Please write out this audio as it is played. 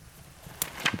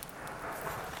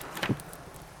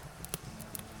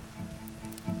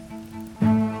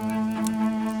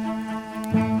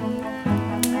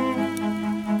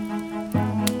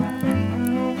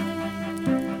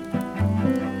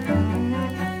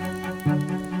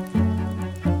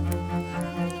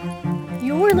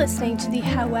are listening to the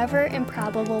However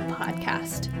Improbable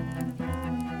podcast.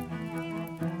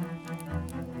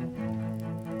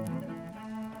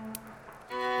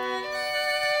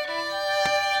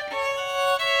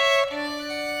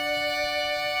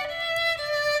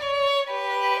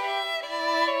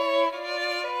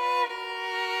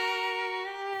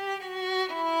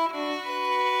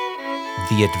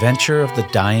 The Adventure of the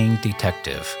Dying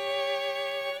Detective,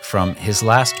 from His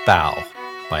Last Bow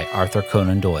by Arthur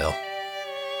Conan Doyle.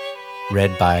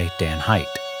 Read by Dan Haidt.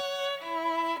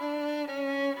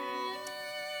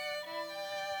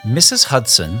 Mrs.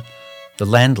 Hudson, the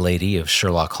landlady of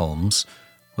Sherlock Holmes,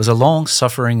 was a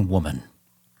long-suffering woman.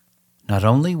 Not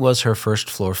only was her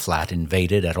first-floor flat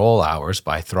invaded at all hours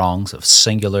by throngs of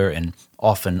singular and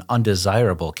often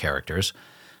undesirable characters,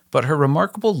 but her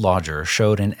remarkable lodger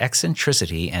showed an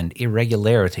eccentricity and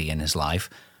irregularity in his life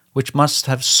which must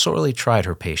have sorely tried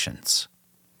her patience.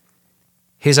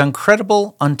 His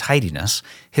incredible untidiness,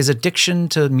 his addiction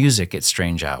to music at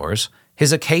strange hours,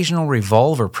 his occasional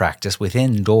revolver practice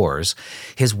within doors,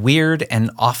 his weird and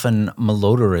often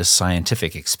malodorous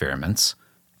scientific experiments,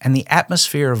 and the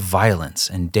atmosphere of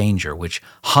violence and danger which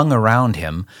hung around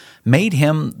him made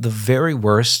him the very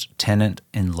worst tenant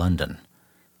in London.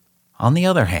 On the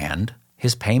other hand,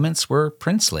 his payments were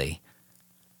princely.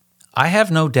 I have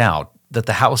no doubt that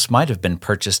the house might have been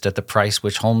purchased at the price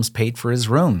which Holmes paid for his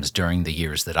rooms during the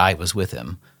years that I was with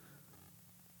him.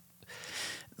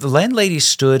 The landlady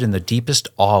stood in the deepest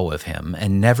awe of him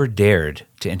and never dared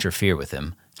to interfere with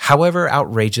him, however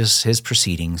outrageous his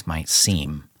proceedings might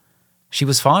seem. She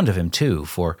was fond of him, too,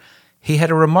 for he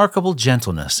had a remarkable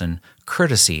gentleness and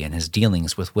courtesy in his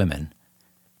dealings with women.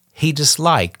 He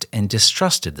disliked and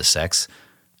distrusted the sex,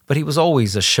 but he was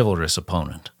always a chivalrous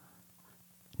opponent.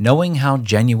 Knowing how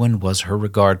genuine was her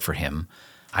regard for him,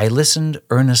 I listened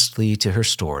earnestly to her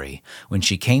story when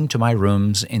she came to my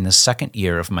rooms in the second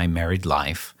year of my married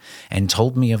life and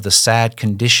told me of the sad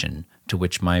condition to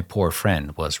which my poor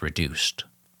friend was reduced.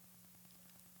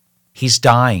 "He's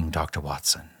dying, Dr.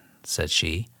 Watson," said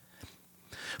she.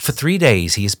 "For 3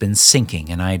 days he has been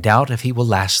sinking, and I doubt if he will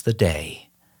last the day.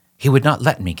 He would not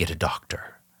let me get a doctor.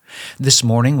 This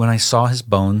morning, when I saw his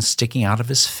bones sticking out of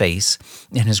his face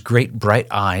and his great bright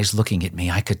eyes looking at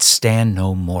me, I could stand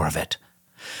no more of it.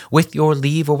 'With your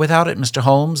leave or without it, Mr.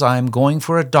 Holmes, I am going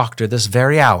for a doctor this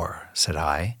very hour,' said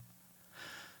I.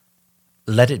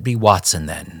 'Let it be Watson,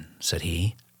 then,' said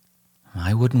he.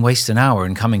 'I wouldn't waste an hour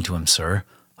in coming to him, sir,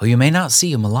 or you may not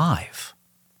see him alive.'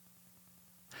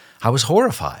 I was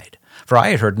horrified, for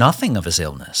I had heard nothing of his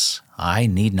illness. I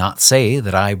need not say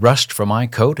that I rushed for my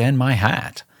coat and my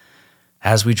hat.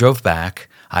 As we drove back,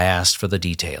 I asked for the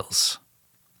details.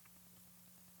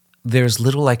 'There's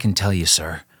little I can tell you,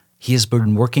 sir. He has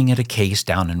been working at a case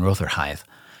down in Rotherhithe,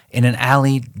 in an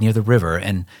alley near the river,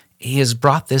 and he has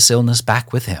brought this illness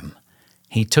back with him.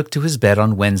 He took to his bed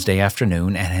on Wednesday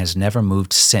afternoon and has never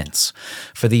moved since.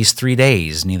 For these 3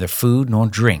 days, neither food nor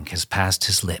drink has passed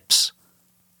his lips.'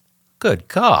 'Good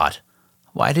God!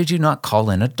 Why did you not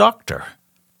call in a doctor?'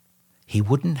 'He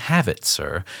wouldn't have it,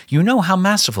 sir. You know how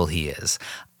masterful he is.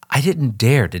 I didn't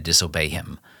dare to disobey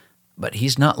him. But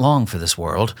he's not long for this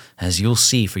world, as you'll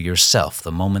see for yourself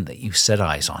the moment that you set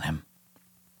eyes on him.'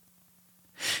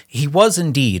 He was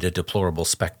indeed a deplorable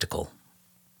spectacle.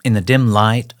 In the dim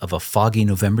light of a foggy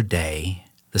November day,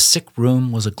 the sick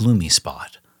room was a gloomy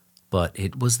spot, but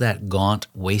it was that gaunt,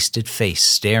 wasted face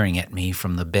staring at me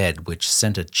from the bed which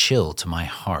sent a chill to my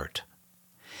heart.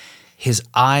 His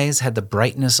eyes had the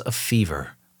brightness of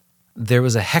fever. There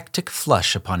was a hectic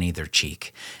flush upon either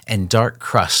cheek, and dark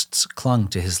crusts clung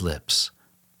to his lips.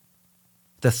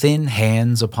 The thin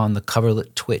hands upon the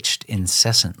coverlet twitched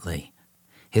incessantly.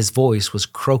 His voice was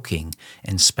croaking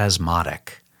and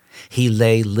spasmodic. He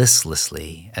lay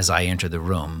listlessly as I entered the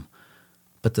room,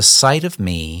 but the sight of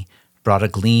me brought a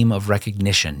gleam of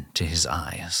recognition to his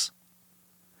eyes.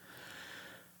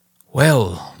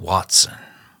 'Well, Watson,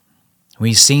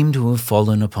 we seem to have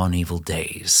fallen upon evil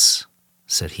days,'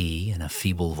 said he in a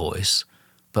feeble voice,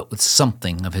 but with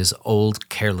something of his old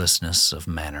carelessness of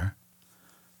manner.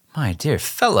 'My dear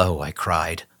fellow,' I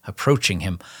cried, approaching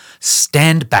him,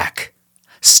 'stand back!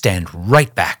 Stand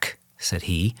right back!' said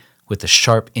he, with the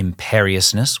sharp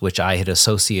imperiousness which I had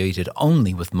associated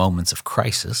only with moments of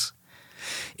crisis.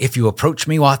 'If you approach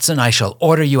me, Watson, I shall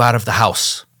order you out of the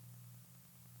house.'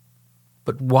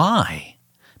 'But why?'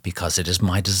 'Because it is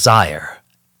my desire.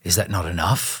 Is that not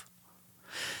enough?'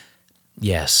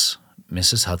 Yes,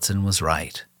 Mrs. Hudson was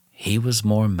right. He was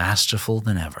more masterful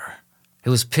than ever. It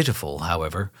was pitiful,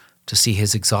 however, to see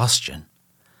his exhaustion.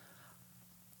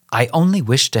 'I only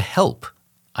wish to help,'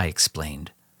 I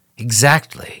explained.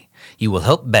 'Exactly. You will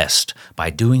help best by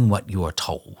doing what you are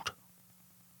told."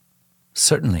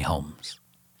 "Certainly, Holmes."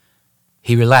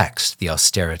 He relaxed the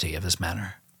austerity of his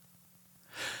manner.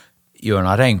 "You are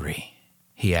not angry?"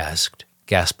 he asked,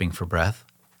 gasping for breath.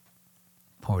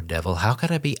 Poor devil, how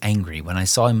could I be angry when I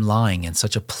saw him lying in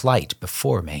such a plight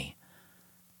before me?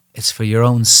 "It's for your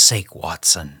own sake,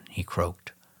 Watson," he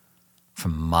croaked. "For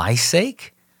my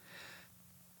sake?"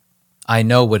 "I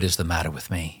know what is the matter with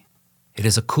me. It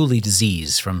is a coolie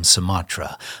disease from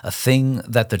Sumatra, a thing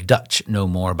that the Dutch know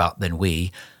more about than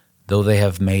we, though they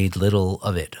have made little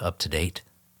of it up to date.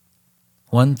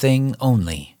 One thing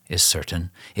only is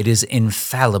certain. It is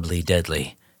infallibly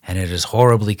deadly, and it is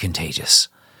horribly contagious."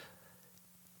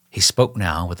 He spoke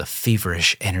now with a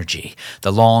feverish energy,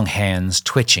 the long hands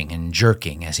twitching and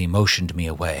jerking as he motioned me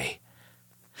away.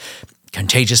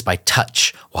 "Contagious by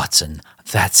touch, Watson.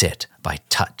 That's it, by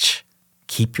touch.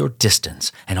 Keep your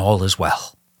distance, and all is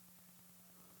well."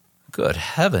 "Good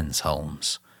heavens,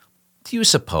 Holmes. Do you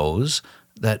suppose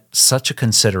that such a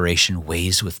consideration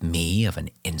weighs with me of an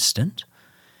instant?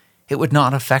 It would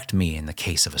not affect me in the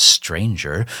case of a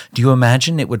stranger. Do you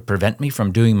imagine it would prevent me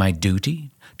from doing my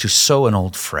duty to so an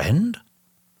old friend?"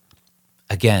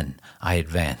 Again I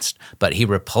advanced, but he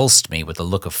repulsed me with a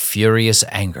look of furious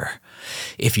anger.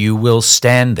 "If you will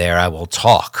stand there, I will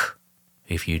talk.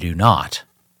 If you do not,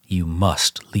 you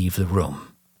must leave the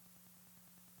room."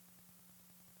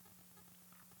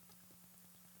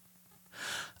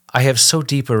 I have so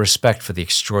deep a respect for the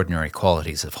extraordinary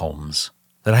qualities of Holmes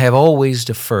that I have always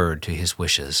deferred to his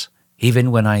wishes, even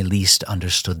when I least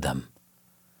understood them.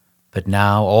 But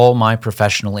now all my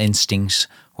professional instincts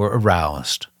were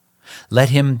aroused. Let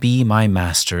him be my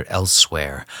master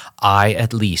elsewhere. I,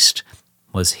 at least,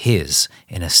 was his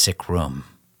in a sick room.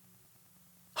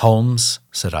 "Holmes,"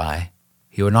 said I,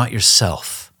 "you are not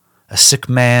yourself. A sick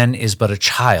man is but a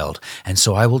child, and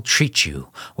so I will treat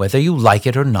you, whether you like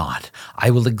it or not.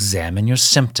 I will examine your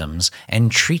symptoms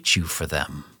and treat you for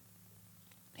them."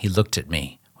 He looked at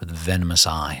me with venomous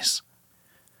eyes.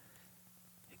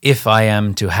 "If I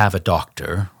am to have a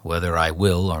doctor, whether I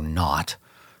will or not,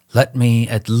 let me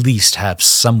at least have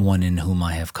someone in whom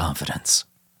I have confidence,"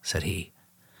 said he.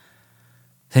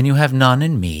 "Then you have none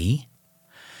in me?"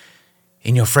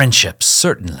 "In your friendship,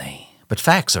 certainly. But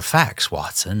facts are facts,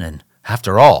 Watson, and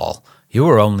after all, you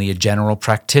are only a general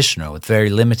practitioner with very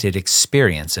limited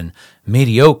experience and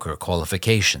mediocre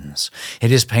qualifications.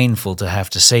 It is painful to have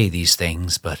to say these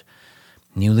things, but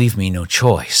you leave me no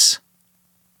choice."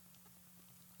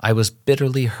 I was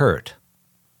bitterly hurt.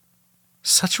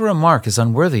 "Such a remark is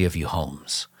unworthy of you,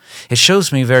 Holmes. It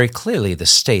shows me very clearly the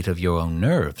state of your own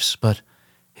nerves, but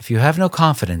if you have no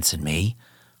confidence in me,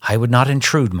 I would not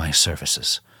intrude my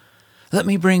services. Let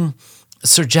me bring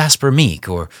Sir Jasper Meek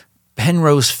or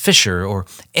Penrose Fisher or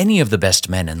any of the best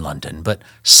men in London, but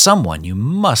someone you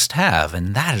must have,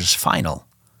 and that is final.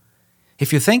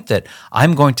 If you think that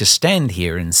I'm going to stand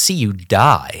here and see you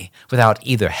die without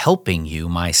either helping you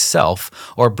myself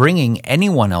or bringing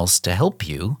anyone else to help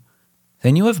you,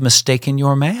 then you have mistaken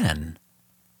your man."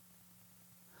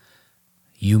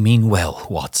 "You mean well,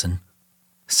 Watson,"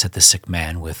 said the sick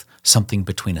man with something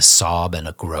between a sob and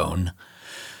a groan.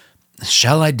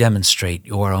 "Shall I demonstrate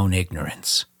your own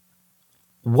ignorance?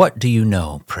 What do you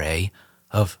know, pray,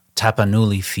 of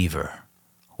Tapanuli fever?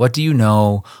 What do you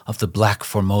know of the Black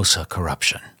Formosa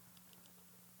corruption?"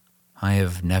 "I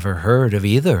have never heard of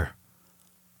either."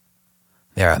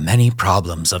 "There are many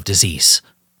problems of disease,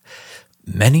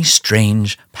 many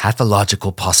strange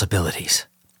pathological possibilities.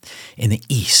 In the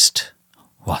East,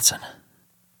 Watson."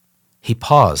 He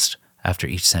paused after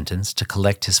each sentence to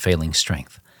collect his failing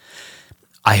strength.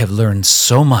 "I have learned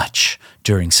so much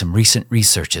during some recent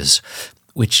researches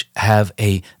which have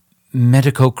a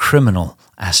medico-criminal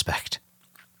aspect.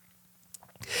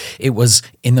 It was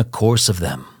in the course of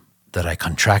them that I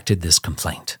contracted this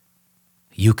complaint.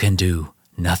 You can do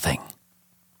nothing."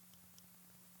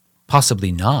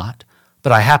 "Possibly not,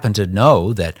 but I happen to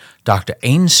know that Dr.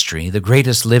 Ainstree, the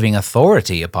greatest living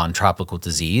authority upon tropical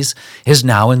disease, is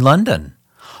now in London.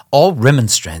 All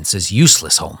remonstrance is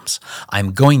useless, Holmes. I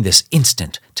am going this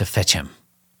instant to fetch him."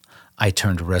 I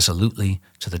turned resolutely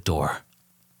to the door.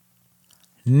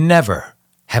 Never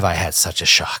have I had such a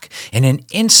shock. In an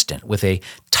instant, with a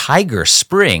tiger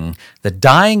spring, the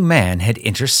dying man had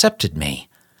intercepted me.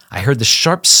 I heard the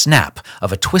sharp snap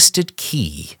of a twisted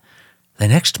key. The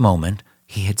next moment,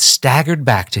 he had staggered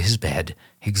back to his bed,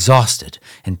 exhausted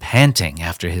and panting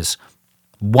after his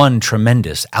one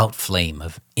tremendous outflame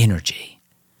of energy.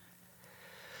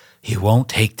 "You won't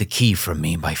take the key from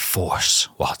me by force,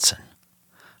 Watson.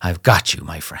 I've got you,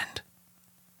 my friend.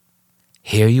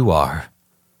 Here you are,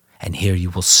 and here you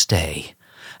will stay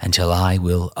until I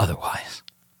will otherwise.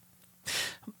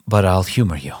 But I'll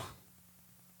humor you.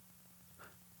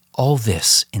 All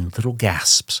this in little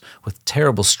gasps with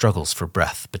terrible struggles for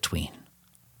breath between.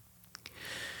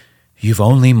 You've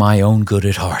only my own good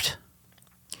at heart.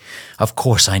 Of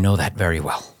course I know that very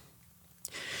well.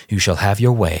 You shall have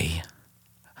your way,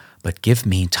 but give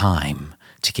me time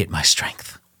to get my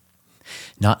strength.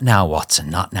 Not now, Watson,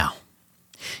 not now.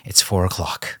 It's 4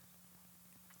 o'clock.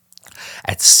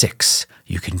 At 6,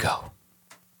 you can go.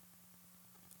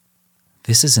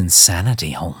 This is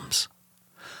insanity, Holmes.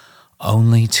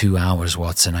 Only 2 hours,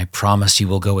 Watson. I promise you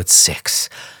will go at 6.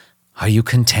 Are you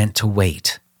content to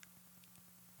wait?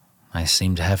 I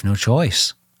seem to have no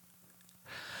choice.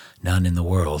 None in the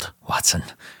world, Watson.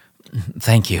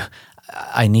 Thank you.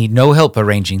 I need no help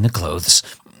arranging the clothes.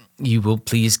 You will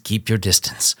please keep your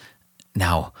distance.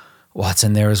 Now,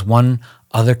 Watson, there is one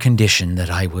other condition that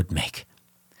I would make.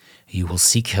 You will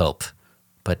seek help,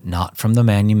 but not from the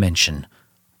man you mention,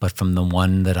 but from the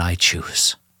one that I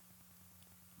choose.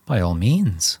 By all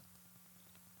means.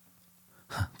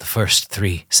 The first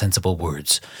 3 sensible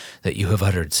words that you have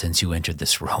uttered since you entered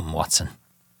this room, Watson.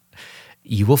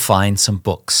 You will find some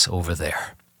books over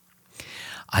there.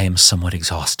 I am somewhat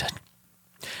exhausted.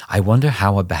 I wonder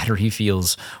how a battery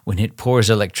feels when it pours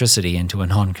electricity into a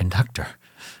non-conductor.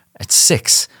 At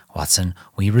 6, Watson,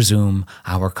 we resume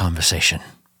our conversation.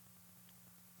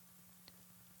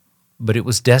 But it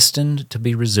was destined to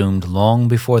be resumed long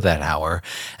before that hour,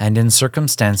 and in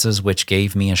circumstances which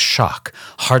gave me a shock,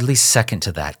 hardly second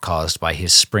to that caused by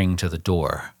his spring to the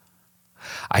door.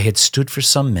 I had stood for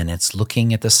some minutes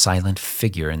looking at the silent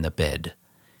figure in the bed.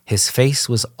 His face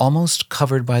was almost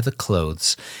covered by the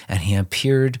clothes, and he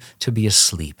appeared to be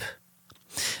asleep.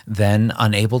 Then,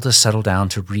 unable to settle down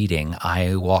to reading,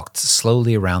 I walked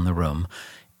slowly around the room,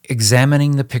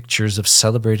 examining the pictures of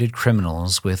celebrated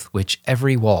criminals with which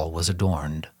every wall was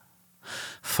adorned.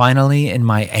 Finally, in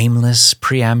my aimless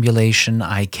preambulation,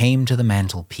 I came to the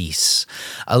mantelpiece.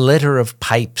 A litter of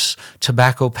pipes,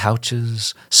 tobacco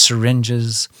pouches,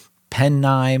 syringes,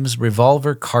 penknives,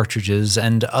 revolver cartridges,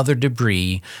 and other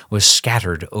debris was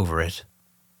scattered over it.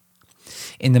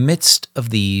 In the midst of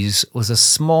these was a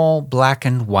small black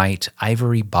and white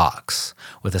ivory box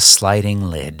with a sliding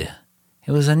lid.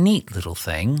 It was a neat little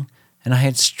thing, and I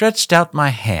had stretched out my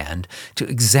hand to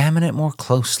examine it more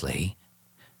closely,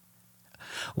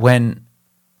 when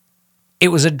it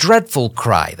was a dreadful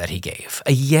cry that he gave,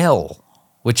 a yell,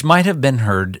 which might have been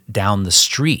heard down the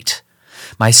street.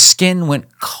 My skin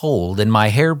went cold, and my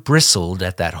hair bristled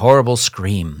at that horrible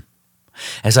scream.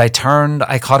 As I turned,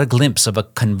 I caught a glimpse of a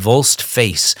convulsed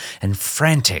face and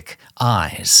frantic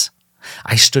eyes.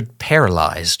 I stood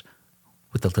paralyzed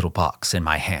with the little box in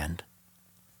my hand.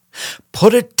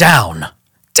 "Put it down!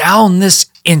 Down this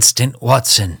instant,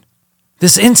 Watson!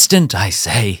 This instant, I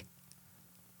say!"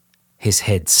 His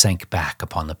head sank back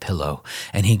upon the pillow,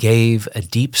 and he gave a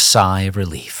deep sigh of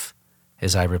relief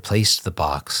as I replaced the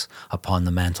box upon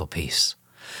the mantelpiece.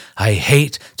 "I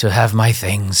hate to have my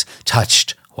things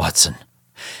touched, Watson.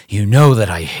 You know that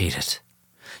I hate it.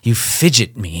 You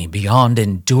fidget me beyond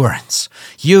endurance.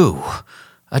 You,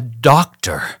 a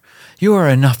doctor, you are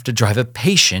enough to drive a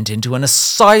patient into an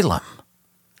asylum.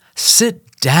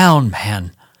 Sit down,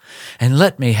 man, and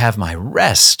let me have my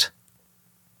rest."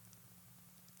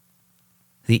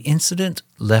 The incident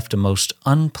left a most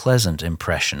unpleasant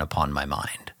impression upon my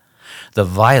mind. The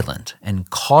violent and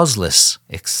causeless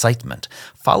excitement,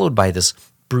 followed by this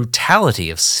brutality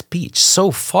of speech so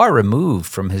far removed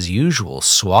from his usual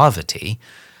suavity,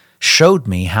 showed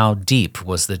me how deep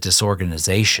was the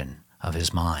disorganization of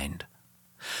his mind.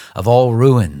 Of all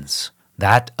ruins,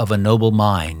 that of a noble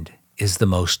mind is the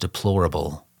most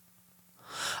deplorable.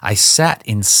 I sat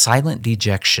in silent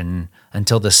dejection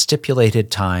until the stipulated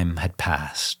time had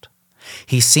passed.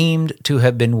 He seemed to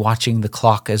have been watching the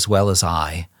clock as well as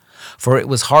I, for it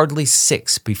was hardly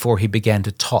 6 before he began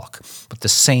to talk with the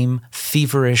same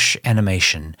feverish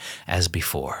animation as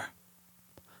before.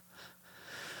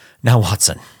 "Now,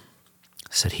 Watson,"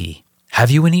 said he,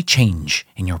 "have you any change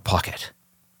in your pocket?"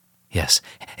 "Yes."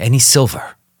 "Any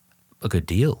silver?" "A good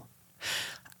deal."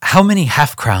 "How many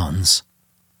half-crowns?"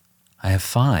 "I have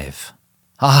 5.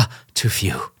 "Ah, too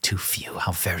few, too few.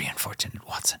 How very unfortunate,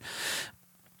 Watson.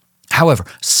 However,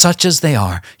 such as they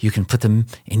are, you can put them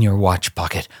in your watch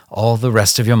pocket, all the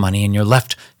rest of your money in your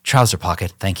left trouser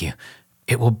pocket. Thank you.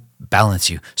 It will balance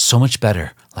you so much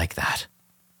better like that."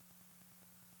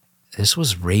 This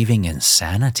was raving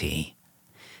insanity.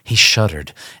 He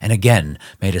shuddered and again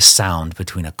made a sound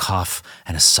between a cough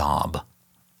and a sob.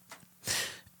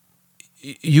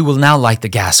 "You will now light the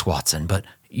gas, Watson, but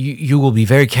You will be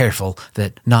very careful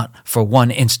that not for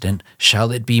one instant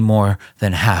shall it be more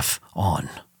than half on.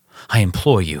 I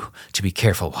implore you to be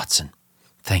careful, Watson.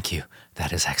 Thank you.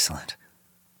 That is excellent.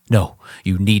 No,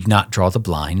 you need not draw the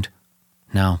blind.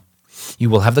 Now, you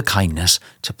will have the kindness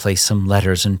to place some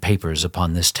letters and papers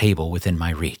upon this table within my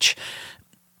reach.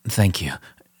 Thank you.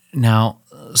 Now,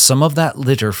 some of that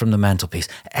litter from the mantelpiece.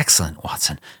 Excellent,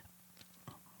 Watson.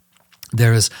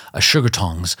 There is a sugar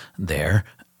tongs there.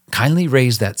 Kindly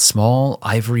raise that small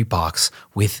ivory box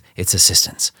with its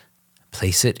assistance.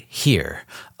 Place it here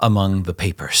among the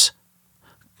papers.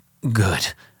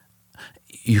 Good.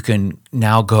 You can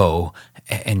now go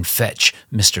and fetch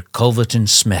Mr. Culverton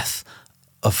Smith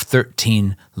of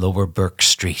 13 Lower Burke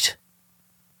Street.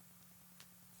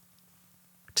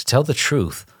 To tell the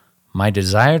truth, my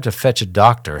desire to fetch a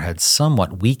doctor had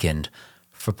somewhat weakened,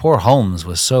 for poor Holmes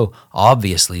was so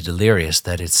obviously delirious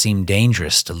that it seemed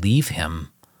dangerous to leave him.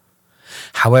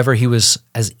 However, he was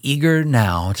as eager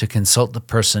now to consult the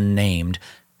person named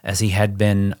as he had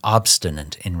been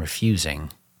obstinate in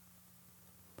refusing.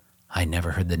 I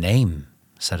never heard the name,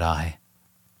 said I.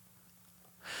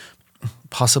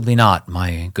 Possibly not,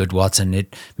 my good Watson.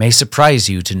 It may surprise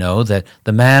you to know that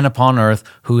the man upon earth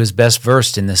who is best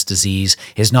versed in this disease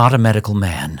is not a medical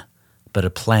man, but a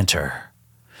planter.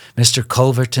 Mr.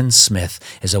 Culverton Smith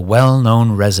is a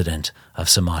well-known resident of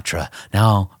Sumatra,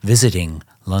 now visiting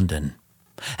London.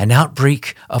 An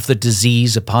outbreak of the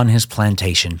disease upon his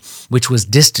plantation, which was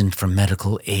distant from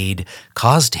medical aid,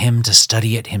 caused him to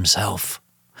study it himself,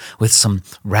 with some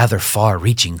rather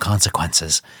far-reaching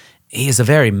consequences. He is a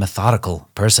very methodical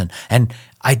person, and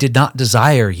I did not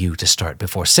desire you to start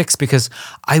before 6 because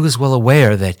I was well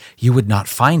aware that you would not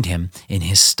find him in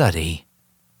his study.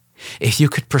 If you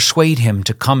could persuade him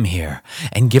to come here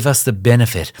and give us the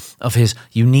benefit of his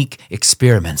unique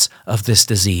experiments of this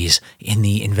disease in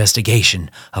the investigation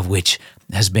of which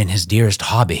has been his dearest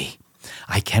hobby,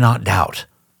 I cannot doubt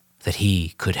that he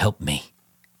could help me.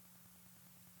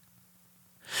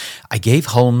 I gave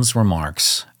Holmes'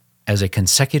 remarks as a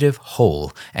consecutive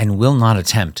whole and will not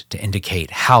attempt to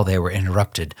indicate how they were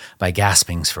interrupted by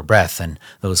gaspings for breath and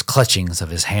those clutchings of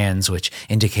his hands which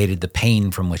indicated the pain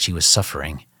from which he was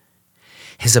suffering.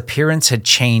 His appearance had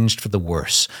changed for the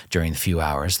worse during the few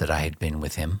hours that I had been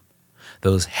with him.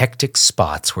 Those hectic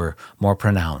spots were more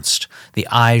pronounced, the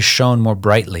eyes shone more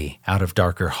brightly out of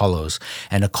darker hollows,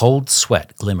 and a cold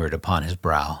sweat glimmered upon his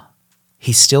brow.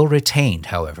 He still retained,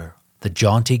 however, the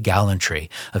jaunty gallantry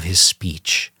of his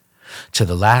speech. To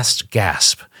the last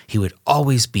gasp, he would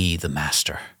always be the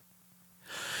master.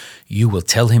 "You will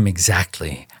tell him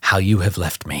exactly how you have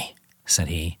left me," said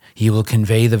he. "You will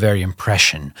convey the very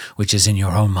impression which is in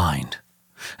your own mind.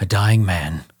 A dying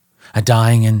man, a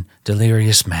dying and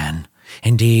delirious man.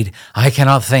 Indeed, I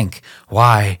cannot think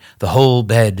why the whole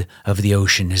bed of the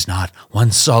ocean is not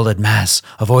one solid mass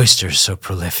of oysters, so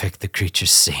prolific the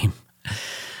creatures seem.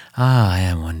 I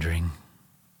am wondering.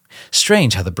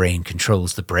 Strange how the brain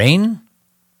controls the brain.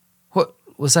 What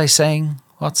was I saying,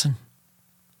 Watson?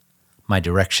 My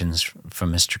directions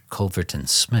from Mr. Culverton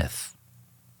Smith.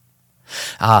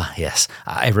 Ah, yes,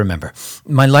 I remember.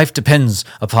 My life depends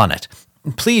upon it.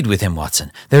 Plead with him,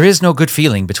 Watson. There is no good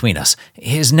feeling between us.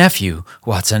 His nephew,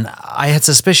 Watson, I had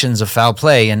suspicions of foul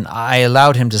play, and I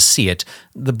allowed him to see it.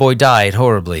 The boy died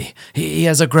horribly. He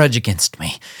has a grudge against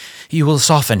me. You will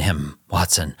soften him,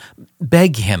 Watson.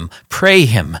 Beg him, pray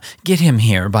him, get him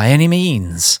here by any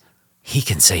means. He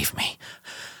can save me.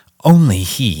 Only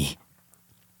he.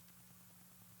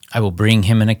 I will bring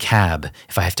him in a cab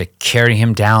if I have to carry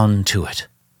him down to it.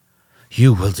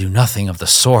 You will do nothing of the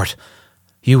sort.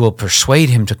 You will persuade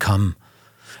him to come,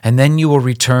 and then you will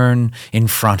return in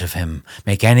front of him,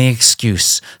 make any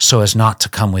excuse so as not to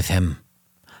come with him.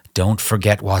 Don't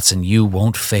forget, Watson, you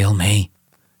won't fail me.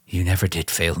 You never did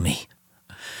fail me.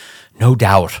 No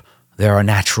doubt there are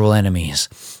natural enemies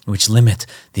which limit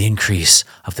the increase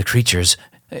of the creatures.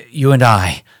 You and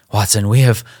I, Watson, we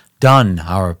have done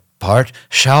our part.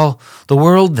 Shall the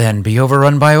world then be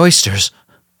overrun by oysters?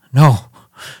 No.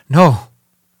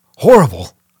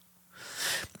 Horrible.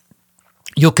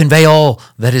 You'll convey all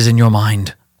that is in your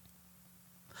mind.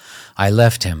 I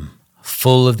left him,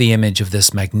 full of the image of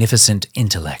this magnificent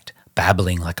intellect,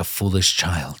 babbling like a foolish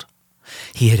child.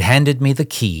 He had handed me the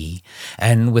key,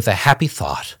 and with a happy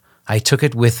thought, I took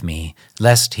it with me,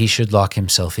 lest he should lock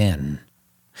himself in.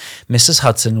 Mrs.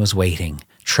 Hudson was waiting,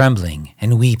 trembling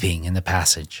and weeping in the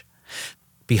passage.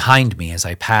 Behind me, as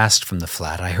I passed from the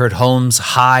flat, I heard Holmes'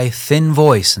 high, thin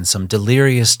voice in some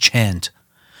delirious chant.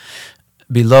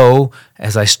 Below,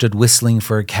 as I stood whistling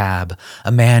for a cab,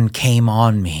 a man came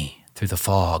on me through the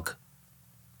fog.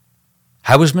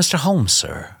 "How is Mr. Holmes,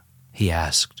 sir?" he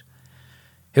asked.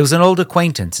 It was an old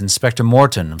acquaintance, Inspector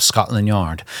Morton of Scotland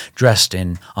Yard, dressed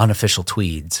in unofficial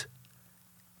tweeds.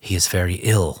 "He is very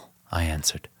ill," I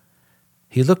answered.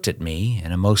 He looked at me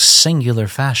in a most singular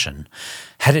fashion.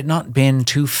 Had it not been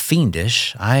too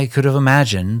fiendish, I could have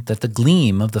imagined that the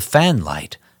gleam of the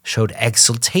fanlight showed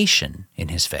exultation in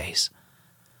his face.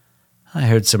 "I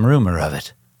heard some rumor of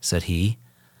it," said he.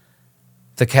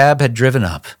 The cab had driven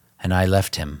up, and I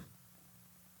left him.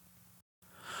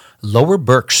 Lower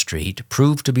Burke Street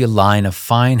proved to be a line of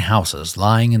fine houses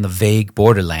lying in the vague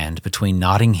borderland between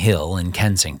Notting Hill and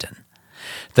Kensington.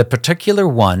 The particular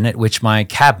one at which my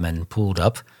cabman pulled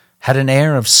up had an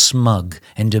air of smug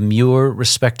and demure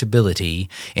respectability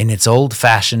in its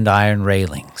old-fashioned iron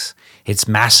railings, its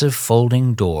massive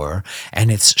folding door,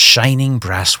 and its shining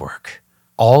brasswork.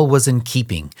 All was in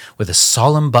keeping with a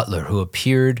solemn butler who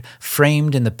appeared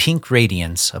framed in the pink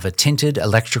radiance of a tinted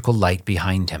electrical light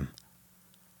behind him.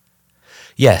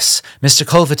 "Yes, Mr.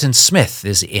 Culverton Smith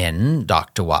is in,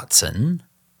 Dr. Watson."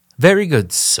 "Very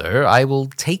good, sir. I will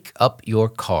take up your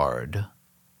card."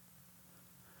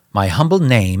 My humble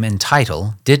name and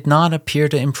title did not appear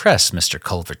to impress Mr.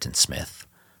 Culverton Smith.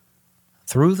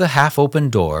 Through the half-open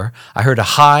door, I heard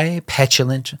a high,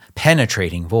 petulant,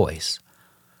 penetrating voice.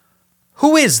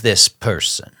 "Who is this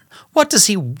person? What does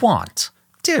he want?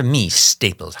 Dear me,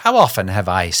 Staples, how often have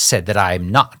I said that I am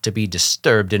not to be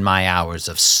disturbed in my hours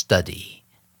of study?"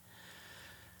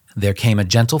 There came a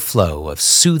gentle flow of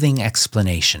soothing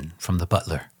explanation from the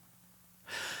butler.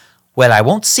 "Well, I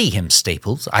won't see him,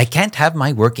 Staples. I can't have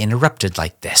my work interrupted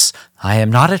like this. I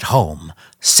am not at home.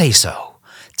 Say so.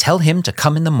 Tell him to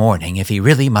come in the morning if he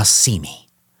really must see me."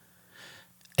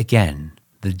 Again,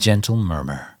 the gentle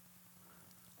murmur.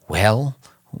 Well,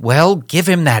 give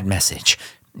him that message.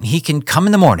 He can come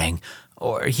in the morning,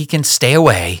 or he can stay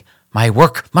away. My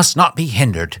work must not be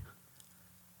hindered."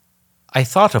 I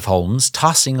thought of Holmes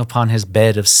tossing upon his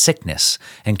bed of sickness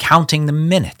and counting the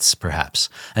minutes, perhaps,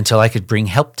 until I could bring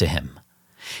help to him.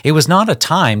 It was not a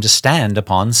time to stand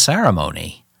upon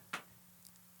ceremony.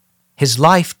 His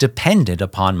life depended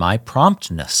upon my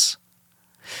promptness.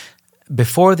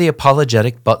 Before the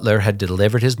apologetic butler had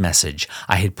delivered his message,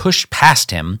 I had pushed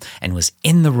past him and was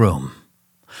in the room.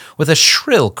 With a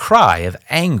shrill cry of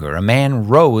anger, a man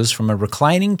rose from a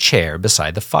reclining chair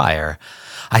beside the fire.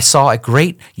 I saw a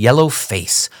great yellow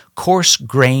face,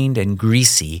 coarse-grained and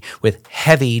greasy, with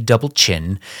heavy double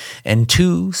chin, and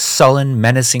two sullen,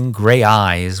 menacing gray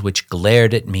eyes which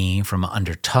glared at me from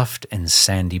under tuft and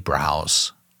sandy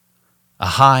brows. A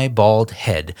high, bald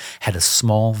head had a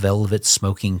small velvet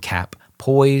smoking cap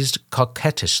poised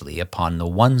coquettishly upon the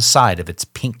one side of its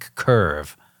pink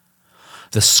curve.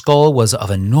 The skull was of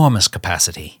enormous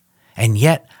capacity, and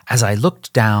yet, as I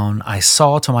looked down, I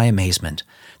saw to my amazement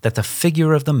that the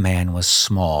figure of the man was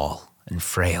small and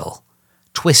frail,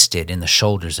 twisted in the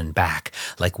shoulders and back,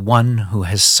 like one who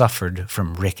has suffered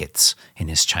from rickets in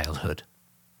his childhood.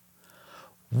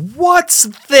 "What's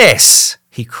this?"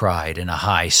 he cried in a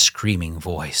high, screaming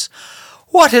voice.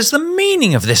 "What is the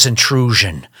meaning of this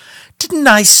intrusion? Didn't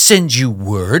I send you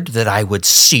word that I would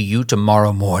see you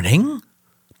tomorrow morning?"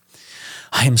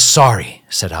 "I am sorry,"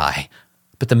 said I,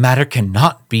 "but the matter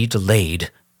cannot be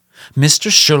delayed. Mr.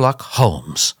 Sherlock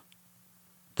Holmes."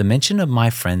 The mention of my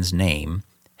friend's name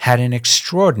had an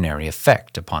extraordinary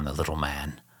effect upon the little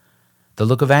man. The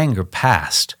look of anger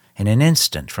passed in an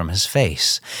instant from his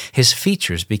face. His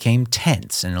features became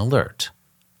tense and alert.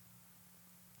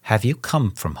 "Have you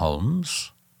come from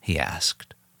Holmes?" he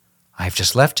asked. "I have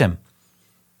just left him."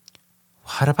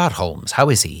 "What about Holmes? How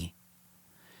is he?"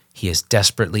 "He is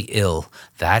desperately ill.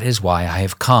 That is why I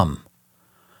have come."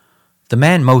 The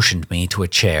man motioned me to a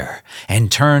chair and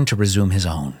turned to resume his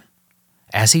own.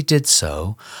 As he did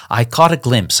so, I caught a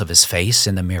glimpse of his face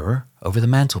in the mirror over the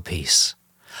mantelpiece.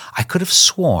 I could have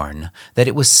sworn that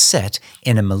it was set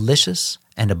in a malicious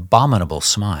and abominable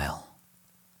smile.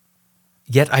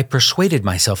 Yet I persuaded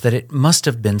myself that it must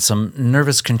have been some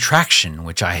nervous contraction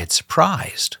which I had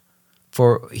surprised,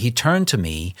 for he turned to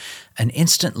me an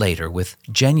instant later with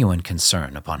genuine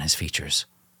concern upon his features.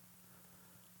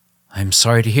 "I am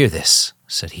sorry to hear this,"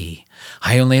 said he.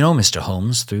 "I only know Mr.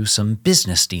 Holmes through some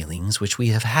business dealings which we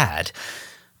have had,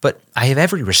 but I have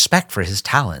every respect for his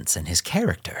talents and his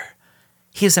character.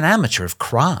 He is an amateur of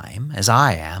crime, as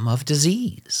I am of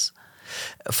disease.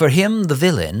 For him, the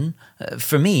villain;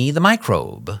 for me, the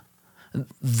microbe.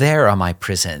 There are my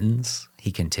prisons,"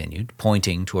 he continued,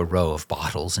 pointing to a row of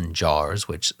bottles and jars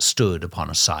which stood upon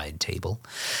a side table.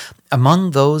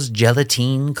 "Among those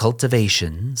gelatine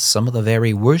cultivations, some of the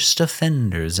very worst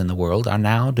offenders in the world are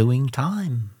now doing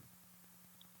time."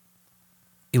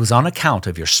 It was on account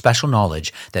of your special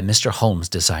knowledge that Mr. Holmes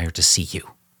desired to see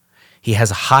you. He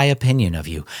has a high opinion of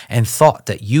you and thought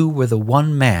that you were the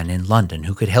one man in London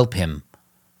who could help him."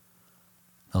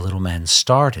 The little man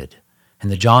started,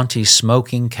 and the jaunty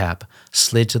smoking cap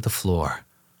slid to the floor.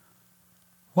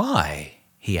 "Why?"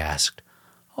 he asked.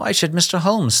 "Why should Mr.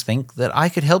 Holmes think that I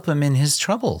could help him in his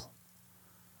trouble?"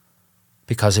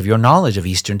 "Because of your knowledge of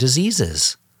Eastern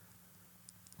diseases."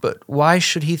 "But why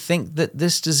should he think that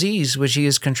this disease which he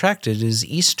has contracted is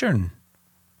Eastern?"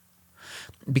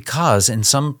 "Because in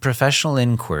some professional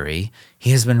inquiry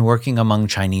he has been working among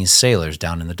Chinese sailors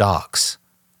down in the docks."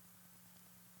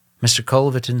 Mr.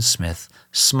 Culverton Smith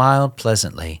smiled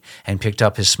pleasantly and picked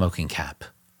up his smoking cap.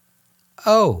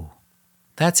 "Oh,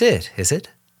 that's it, is it?"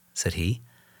 said he.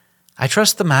 "I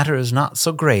trust the matter is not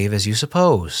so grave as you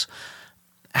suppose.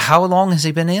 How long has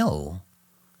he been ill?"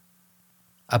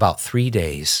 "About 3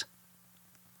 days."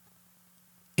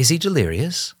 "Is he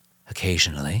delirious?"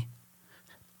 "Occasionally."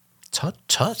 "Tut,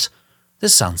 tut,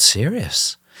 this sounds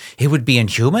serious. It would be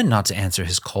inhuman not to answer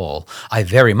his call. I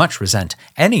very much resent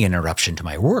any interruption to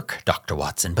my work, Dr.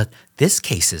 Watson, but this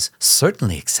case is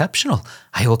certainly exceptional.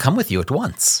 I will come with you at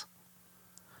once."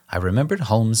 I remembered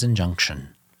Holmes'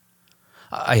 injunction.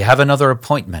 "I have another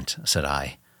appointment," said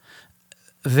I.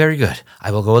 "Very good.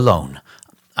 I will go alone.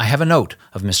 I have a note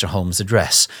of Mr. Holmes'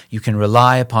 address. You can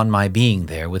rely upon my being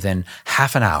there within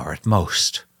half an hour at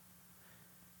most."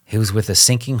 It was with a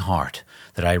sinking heart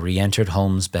that I re-entered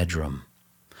Holmes' bedroom.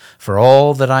 For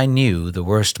all that I knew, the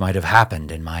worst might have happened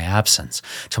in my absence.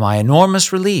 To my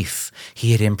enormous relief,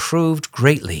 he had improved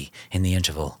greatly in the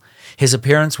interval. His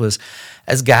appearance was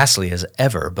as ghastly as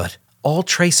ever, but all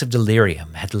trace of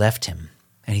delirium had left him,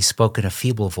 and he spoke in a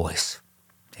feeble voice.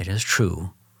 It is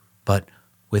true, but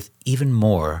with even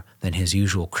more than his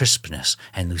usual crispness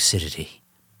and lucidity.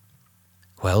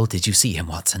 "Well, did you see him,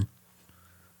 Watson?"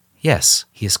 "Yes,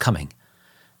 he is coming."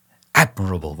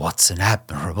 "Admirable, Watson,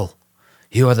 admirable.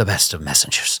 You are the best of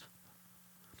messengers."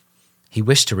 "He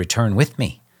wished to return with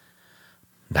me."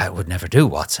 "That would never do,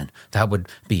 Watson. That would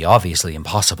be obviously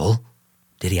impossible."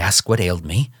 "Did he ask what ailed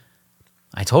me?"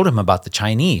 "I told him about the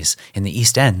Chinese in the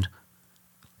East End."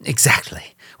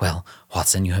 "Exactly. Well,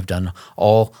 Watson, you have done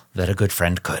all that a good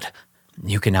friend could.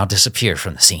 You can now disappear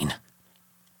from the scene."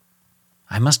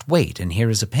 "I must wait and hear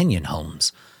his opinion,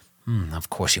 Holmes." Of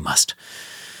course you must.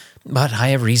 But I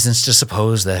have reasons to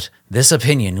suppose that this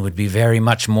opinion would be very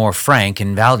much more frank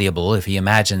and valuable if he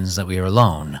imagines that we are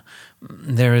alone.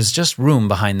 There is just room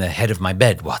behind the head of my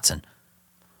bed, Watson."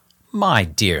 "My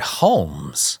dear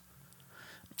Holmes."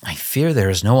 "I fear there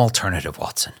is no alternative,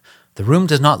 Watson. The room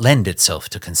does not lend itself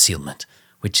to concealment,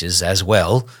 which is as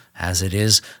well as it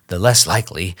is the less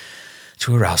likely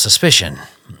to arouse suspicion.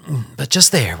 But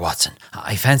just there, Watson,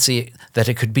 I fancy that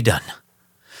it could be done."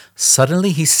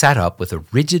 Suddenly he sat up with a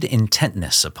rigid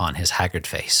intentness upon his haggard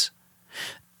face.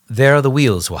 "There are the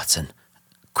wheels, Watson.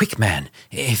 Quick, man,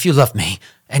 if you love me,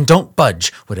 and don't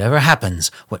budge, whatever happens.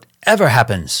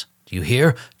 Do you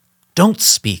hear? Don't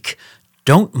speak.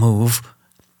 Don't move.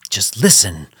 Just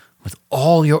listen with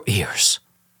all your ears."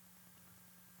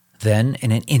 Then,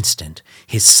 in an instant,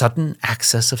 his sudden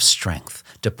access of strength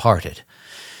departed,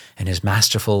 and his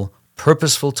masterful,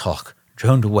 purposeful talk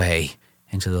droned away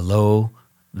into the low,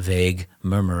 vague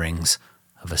murmurings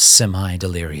of a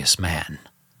semi-delirious man.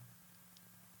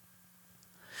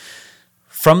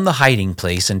 From the hiding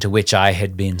place into which I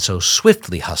had been so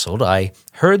swiftly hustled, I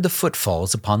heard the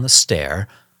footfalls upon the stair,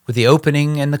 with the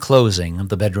opening and the closing of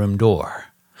the bedroom door.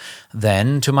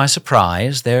 Then, to my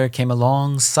surprise, there came a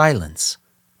long silence,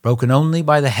 broken only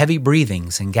by the heavy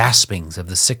breathings and gaspings of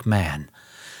the sick man.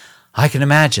 I can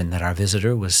imagine that our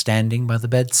visitor was standing by the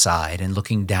bedside and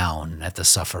looking down at the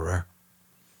sufferer.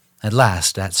 At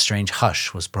last that strange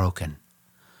hush was broken.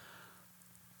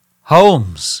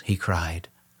 "Holmes!" he cried.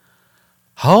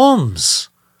 "Holmes!"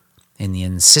 in the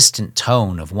insistent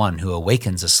tone of one who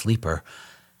awakens a sleeper.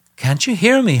 "Can't you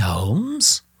hear me,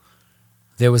 Holmes?"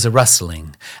 There was a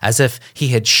rustling, as if he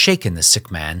had shaken the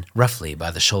sick man roughly by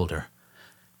the shoulder.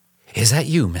 "Is that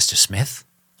you, Mr. Smith?"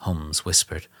 Holmes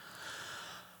whispered.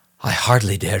 "I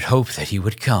hardly dared hope that he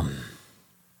would come."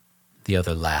 The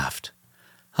other laughed.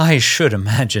 "I should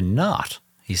imagine not,"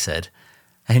 he said.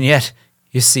 "And yet,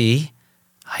 you see,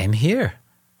 I am here.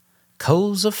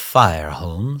 Coals of fire,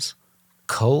 Holmes,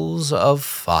 coals of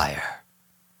fire."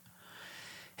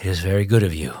 "It is very good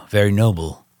of you, very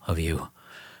noble of you.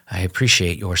 I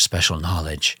appreciate your special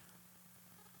knowledge."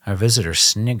 Our visitor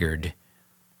sniggered.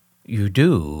 "You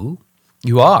do?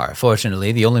 You are,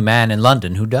 fortunately, the only man in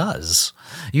London who does.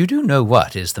 You do know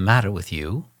what is the matter with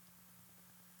you?"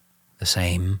 "The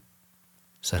same,"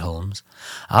 said Holmes.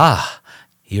 "Ah,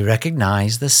 You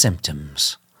recognize the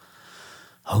symptoms.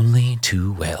 Only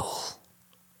too well.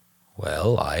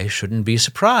 Well, I shouldn't be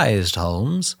surprised,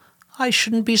 Holmes. I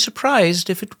shouldn't be surprised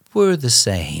if it were the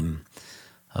same.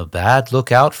 A bad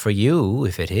lookout for you,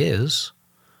 if it is.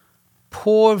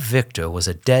 Poor Victor was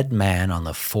a dead man on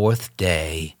the 4th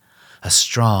day, a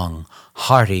strong,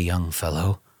 hearty young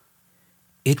fellow.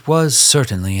 It was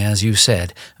certainly, as you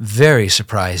said, very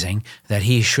surprising that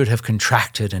he should have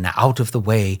contracted an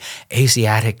out-of-the-way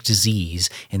Asiatic disease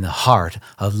in the heart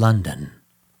of London.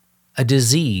 A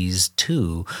disease,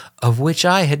 too, of which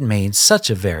I had made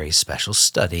such a very special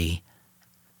study.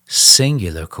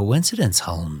 Singular coincidence,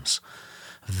 Holmes.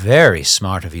 Very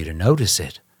smart of you to notice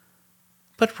it,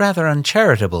 but rather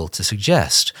uncharitable to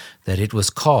suggest that it was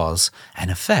cause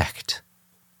and effect.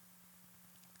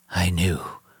 I knew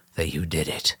that you did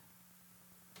it.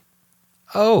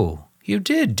 Oh, you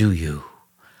did, do you?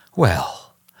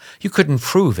 Well, you couldn't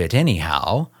prove it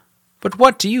anyhow. But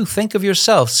what do you think of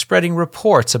yourself spreading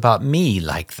reports about me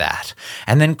like that,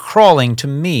 and then crawling to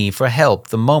me for help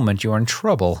the moment you're in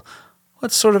trouble?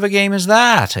 What sort of a game is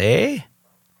that, eh?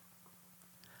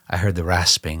 I heard the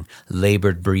rasping,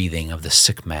 labored breathing of the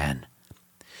sick man.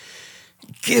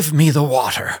 "Give me the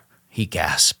water," he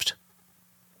gasped.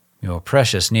 "You're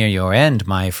precious near your end,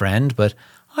 my friend, but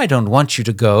I don't want you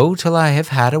to go till I have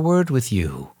had a word with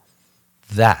you.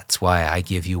 That's why I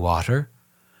give you water.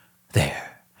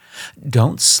 There,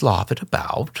 don't slop it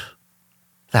about.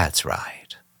 That's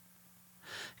right.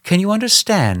 Can you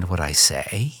understand what I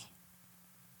say?"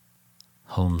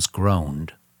 Holmes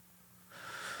groaned.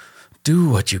 "Do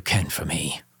what you can for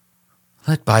me.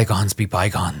 Let bygones be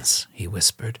bygones," he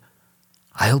whispered.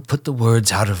 "I'll put the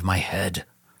words out of my head.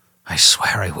 I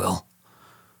swear I will.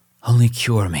 Only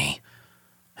cure me,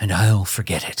 and I'll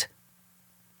forget it."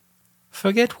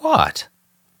 "Forget what?"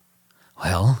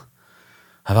 "Well,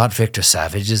 about Victor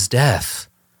Savage's death.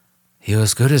 You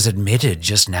as good as admitted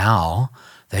just now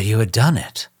that you had done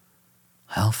it.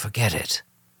 I'll forget it."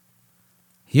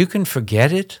 "You can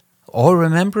forget it or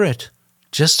remember it,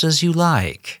 just as you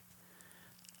like.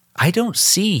 I don't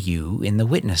see you in the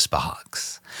witness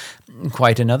box.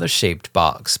 Quite another shaped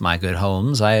box, my good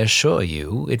Holmes, I assure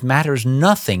you. It matters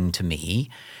nothing to me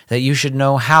that you should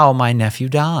know how my nephew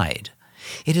died.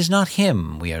 It is not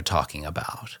him we are talking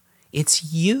about. It's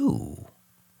you."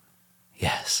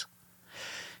 Yes.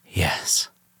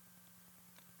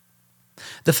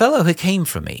 "The fellow who came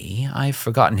for me, I've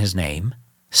forgotten his name,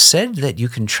 said that you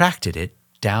contracted it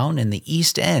down in the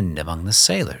East End among the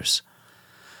sailors."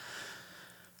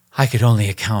 I could only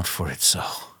account for it so.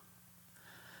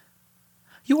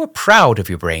 You are proud of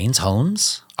your brains,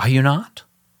 Holmes, are you not?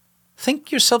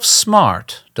 Think yourself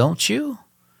smart, don't you?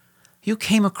 You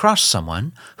came across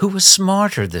someone who was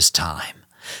smarter this time.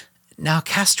 Now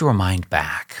cast your mind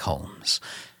back, Holmes.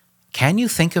 Can you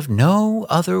think of no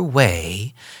other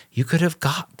way you could have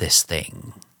got this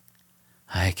thing?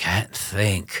 I can't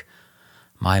think.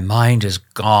 My mind is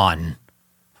gone.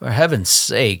 For heaven's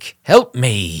sake, help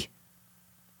me.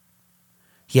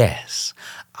 Yes,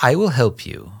 I will help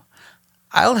you.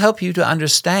 I'll help you to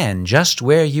understand just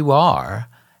where you are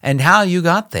and how you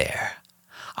got there.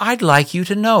 I'd like you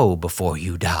to know before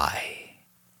you die.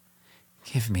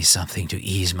 Give me something to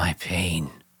ease my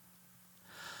pain.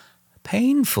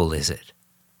 Painful, is it?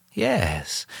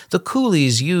 Yes, the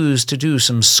coolies used to do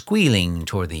some squealing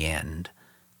toward the end.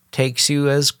 Takes you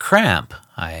as cramp,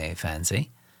 I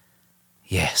fancy.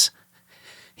 Yes,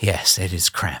 it is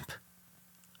cramp.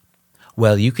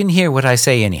 Well, you can hear what I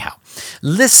say anyhow.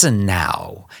 Listen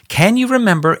now. Can you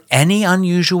remember any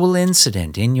unusual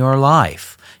incident in your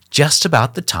life just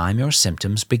about the time your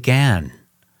symptoms began?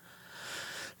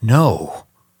 No,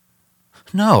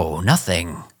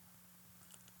 nothing.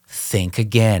 Think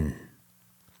again.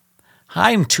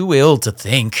 I'm too ill to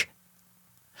think.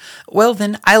 Well,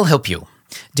 then, I'll help you.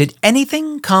 Did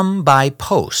anything come by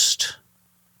post?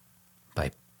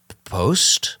 By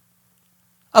post?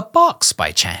 A box,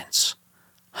 by chance?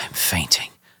 I'm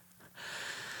fainting.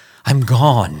 I'm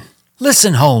gone.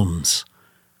 Listen, Holmes.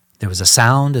 There was a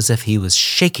sound as if he was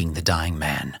shaking the dying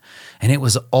man, and it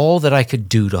was all that I could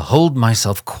do to hold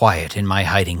myself quiet in my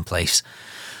hiding place.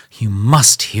 You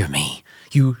must hear me.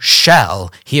 You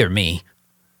shall hear me.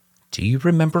 Do you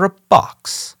remember a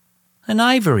box? An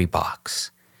ivory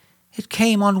box. It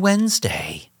came on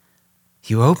Wednesday.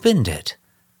 You opened it.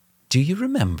 Do you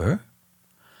remember?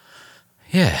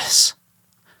 Yes,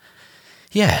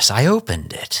 I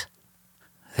opened it.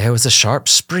 There was a sharp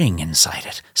spring inside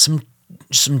it.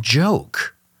 Some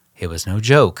joke. It was no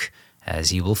joke,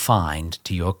 as you will find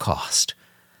to your cost.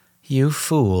 You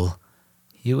fool.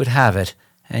 You would have it,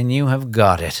 and you have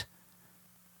got it.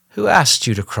 Who asked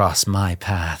you to cross my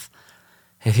path?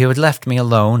 If you had left me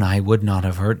alone, I would not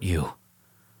have hurt you."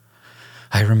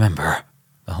 "I remember,"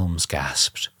 Holmes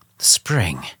gasped. "The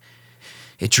spring.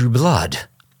 It drew blood.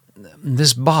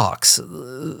 This box.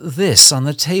 This on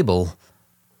the table."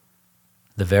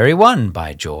 "The very one,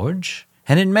 by George,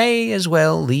 and it may as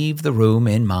well leave the room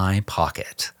in my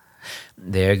pocket.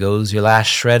 There goes your last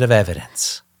shred of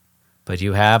evidence. But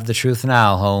you have the truth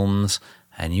now, Holmes,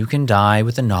 and you can die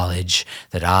with the knowledge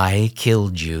that I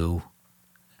killed you.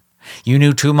 You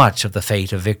knew too much of the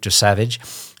fate of Victor Savage,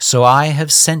 so I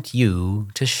have sent you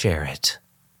to share it.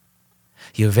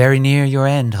 You're very near your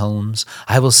end, Holmes.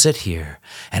 I will sit here,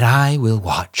 and I will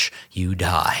watch you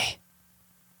die."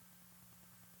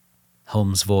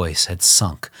 Holmes' voice had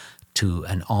sunk to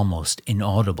an almost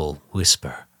inaudible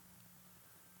whisper.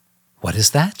 "What is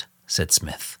that?" said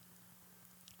Smith.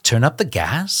 "Turn up the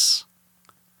gas?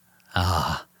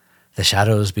 Ah, the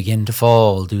shadows begin to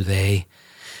fall, do they?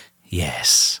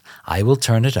 Yes, I will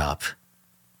turn it up,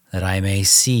 that I may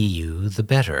see you the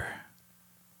better."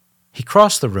 He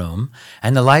crossed the room,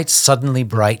 and the lights suddenly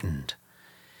brightened.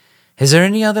 "Is there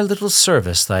any other little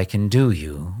service that I can do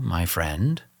you, my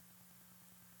friend?"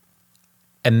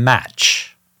 "A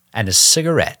match and a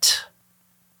cigarette."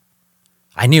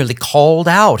 I nearly called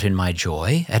out in my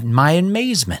joy at my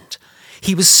amazement.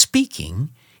 He was speaking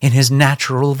in his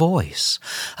natural voice,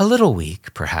 a little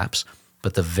weak, perhaps,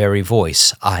 but the very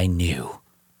voice I knew.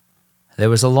 There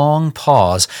was a long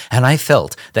pause, and I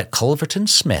felt that Culverton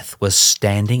Smith was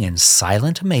standing in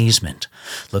silent amazement,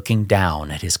 looking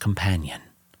down at his companion.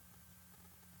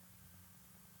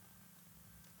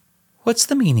 "What's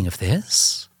the meaning of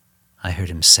this?" I heard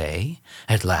him say,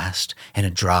 at last, in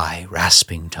a dry,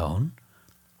 rasping tone.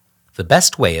 "The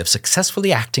best way of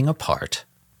successfully acting a part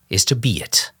is to be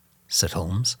it," said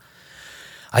Holmes.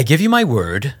 "I give you my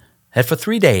word that for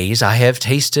 3 days I have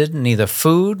tasted neither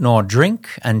food nor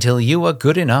drink until you were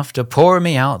good enough to pour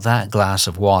me out that glass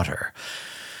of water.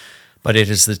 But it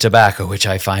is the tobacco which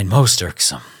I find most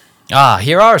irksome. Ah,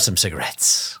 here are some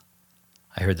cigarettes."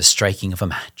 I heard the striking of a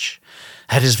match.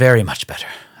 "That is very much better.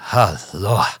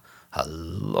 Halloa,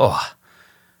 halloa.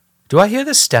 Do I hear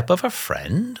the step of a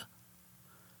friend?"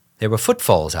 There were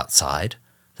footfalls outside.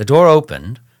 The door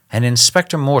opened, and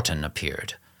Inspector Morton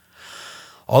appeared.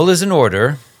 "All is in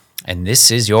order, and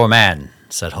this is your man,"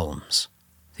 said Holmes.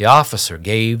 The officer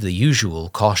gave the usual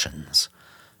cautions.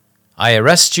 "I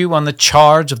arrest you on the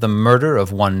charge of the murder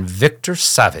of one Victor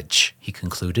Savage," he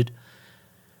concluded.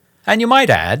 "And you might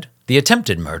add the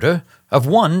attempted murder of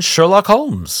one Sherlock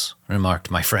Holmes," remarked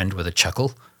my friend with a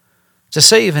chuckle. "To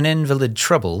save an invalid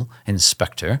trouble,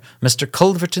 Inspector, Mr.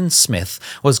 Culverton Smith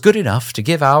was good enough to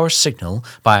give our signal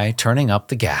by turning up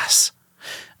the gas.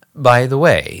 By the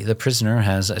way, the prisoner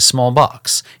has a small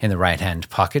box in the right-hand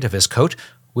pocket of his coat,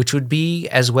 which would be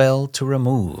as well to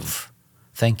remove.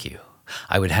 Thank you.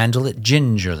 I would handle it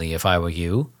gingerly if I were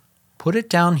you. Put it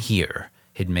down here.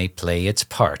 It may play its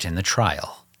part in the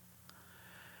trial."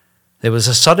 There was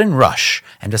a sudden rush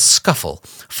and a scuffle,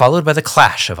 followed by the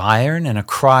clash of iron and a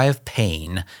cry of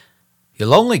pain.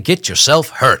 "You'll only get yourself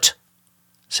hurt,"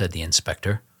 said the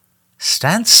inspector.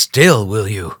 "Stand still, will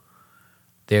you?"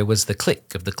 There was the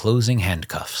click of the closing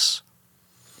handcuffs.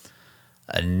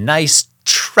 "A nice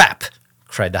trap,"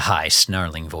 cried the high,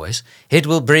 snarling voice. "It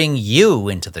will bring you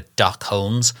into the dock,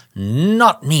 Holmes,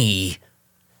 not me.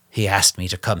 He asked me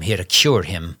to come here to cure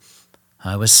him.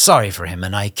 I was sorry for him,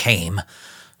 and I came.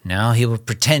 Now he will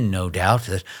pretend, no doubt,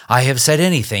 that I have said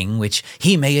anything which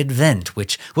he may invent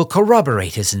which will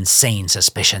corroborate his insane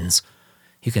suspicions.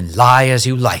 You can lie as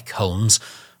you like, Holmes.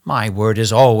 My word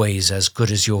is always as good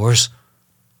as yours."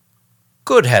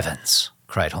 "Good heavens,"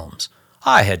 cried Holmes.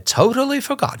 "I had totally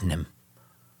forgotten him.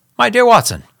 My dear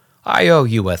Watson, I owe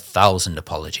you 1,000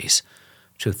 apologies.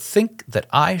 To think that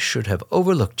I should have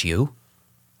overlooked you.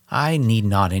 I need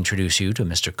not introduce you to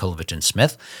Mr. Culverton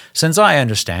Smith, since I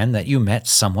understand that you met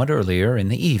somewhat earlier in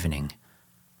the evening.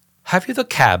 Have you the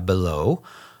cab below?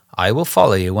 I will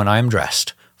follow you when I am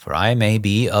dressed, for I may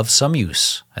be of some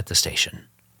use at the station."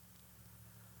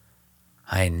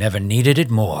 "I never needed it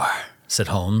more," said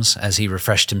Holmes, as he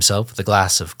refreshed himself with a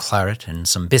glass of claret and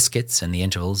some biscuits in the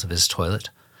intervals of his toilet.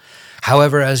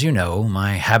 "However, as you know,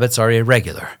 my habits are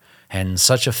irregular, and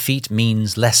such a feat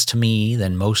means less to me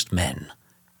than most men.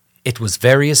 It was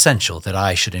very essential that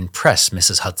I should impress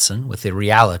Mrs. Hudson with the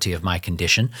reality of my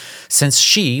condition, since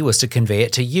she was to convey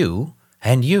it to you,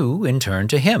 and you, in turn,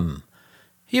 to him.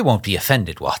 You won't be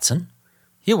offended, Watson.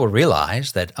 You will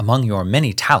realize that among your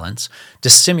many talents,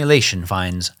 dissimulation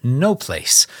finds no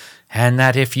place, and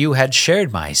that if you had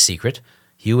shared my secret,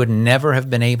 you would never have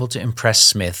been able to impress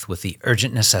Smith with the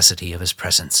urgent necessity of his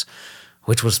presence,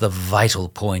 which was the vital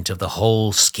point of the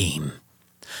whole scheme.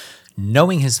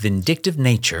 Knowing his vindictive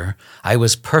nature, I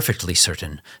was perfectly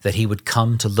certain that he would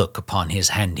come to look upon his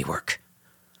handiwork.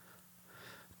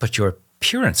 But your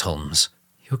appearance, Holmes,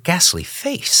 your ghastly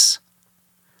face.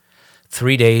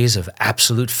 3 days of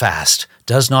absolute fast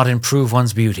does not improve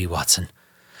one's beauty, Watson.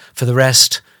 For the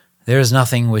rest, there is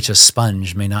nothing which a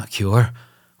sponge may not cure.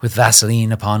 With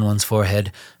Vaseline upon one's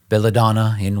forehead,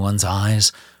 belladonna in one's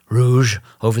eyes, rouge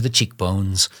over the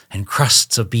cheekbones, and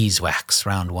crusts of beeswax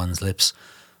round one's lips,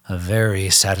 a very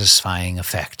satisfying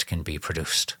effect can be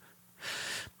produced.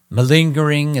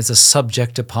 Malingering is a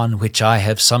subject upon which I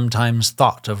have sometimes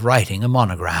thought of writing a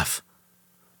monograph.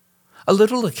 A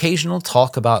little occasional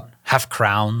talk about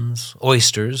half-crowns,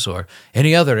 oysters, or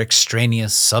any other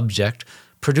extraneous subject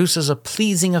produces a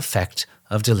pleasing effect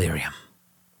of delirium.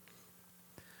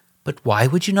 But why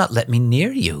would you not let me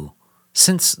near you,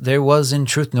 since there was in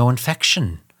truth no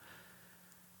infection?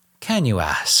 Can you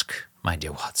ask, my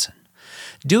dear Watson,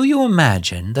 do you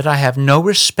imagine that I have no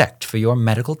respect for your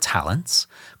medical talents?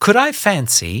 Could I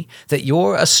fancy that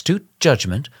your astute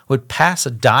judgment would pass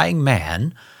a dying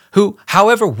man who,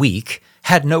 however weak,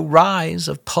 had no rise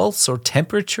of pulse or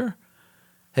temperature?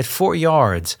 At 4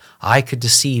 yards I could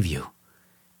deceive you.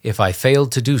 If I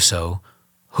failed to do so,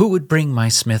 who would bring my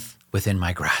Smith within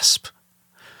my grasp?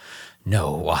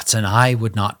 No, Watson, I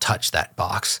would not touch that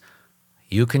box.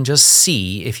 You can just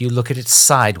see if you look at it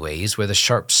sideways where the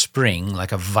sharp spring,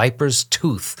 like a viper's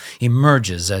tooth,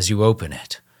 emerges as you open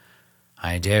it.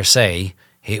 I dare say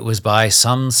it was by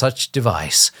some such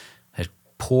device that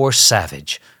poor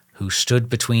Savage, who stood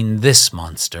between this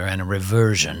monster and a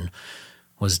reversion,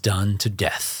 was done to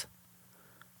death.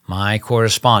 My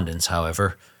correspondence,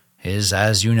 however, is,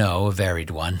 as you know, a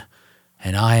varied one,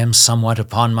 and I am somewhat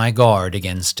upon my guard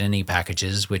against any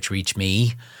packages which reach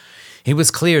me. It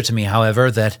was clear to me, however,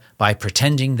 that by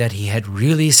pretending that he had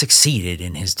really succeeded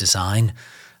in his design,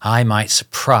 I might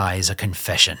surprise a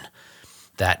confession.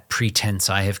 That pretense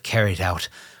I have carried out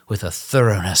with a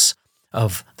thoroughness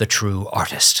of the true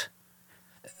artist.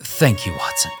 Thank you,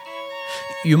 Watson.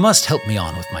 You must help me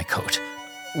on with my coat.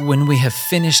 When we have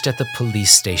finished at the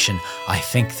police station, I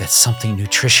think that something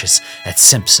nutritious at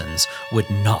Simpson's would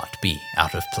not be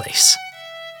out of place.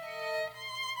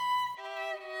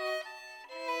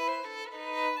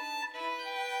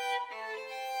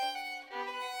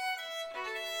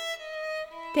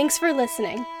 Thanks for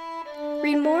listening.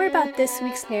 Read more about this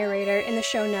week's narrator in the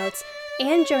show notes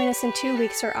and join us in 2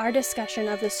 weeks for our discussion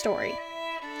of the story.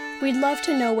 We'd love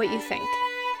to know what you think.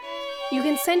 You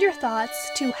can send your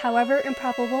thoughts to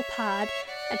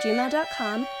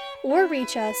howeverimprobablepod@gmail.com or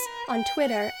reach us on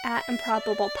Twitter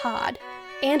 @improbablepod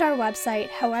and our website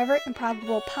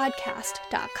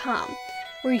howeverimprobablepodcast.com,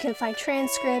 where you can find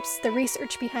transcripts, the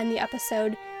research behind the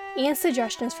episode, and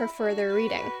suggestions for further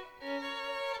reading.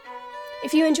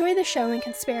 If you enjoy the show and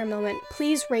can spare a moment,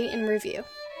 please rate and review.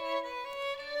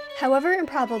 However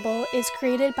Improbable is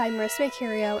created by Marissa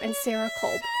Mercurio and Sarah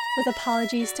Kolb, with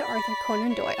apologies to Arthur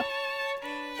Conan Doyle.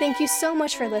 Thank you so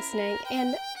much for listening,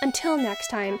 and until next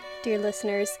time, dear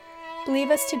listeners,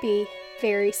 believe us to be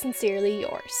very sincerely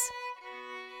yours.